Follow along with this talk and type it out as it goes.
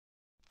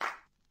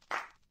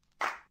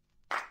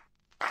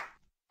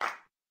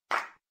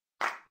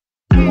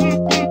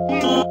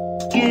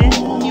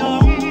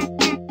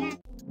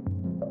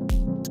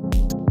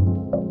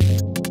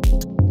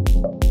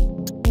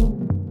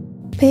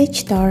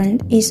Paige Thorne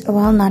is a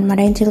well-known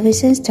modern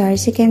television star.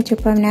 She came to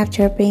prominence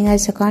after appearing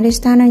as a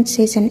contestant on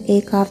season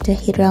 8 of the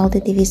hit reality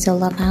TV show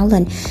Love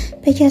Island.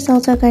 Paige has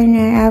also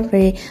garnered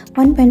over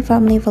 1.4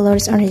 million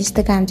followers on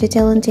Instagram. The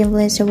talented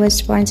influencer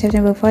was born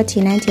September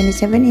 14,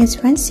 1987 in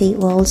Swansea,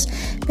 Wales.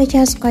 Paige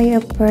has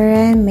acquired a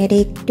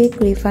paramedic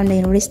degree from the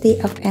University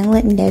of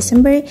England in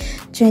December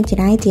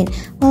 2019.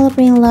 While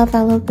appearing in Love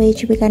Island,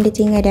 Paige began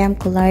dating Adam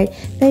Collard.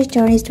 Paige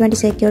Thorne is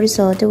 26 years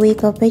old. The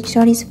weight of Paige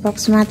Thorne is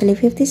approximately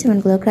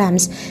 57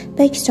 kilograms.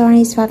 Paige Thorne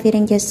is 5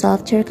 years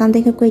old. After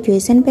completing her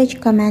graduation,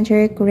 Paige commenced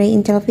her career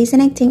in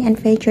television acting and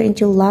ventured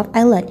into Love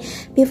Island.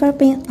 Before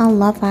being on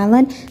Love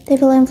Island, the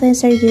film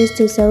influencer used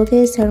to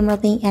showcase her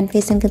modeling and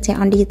fashion content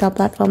on digital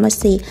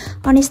platforms,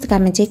 on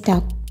Instagram and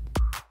TikTok.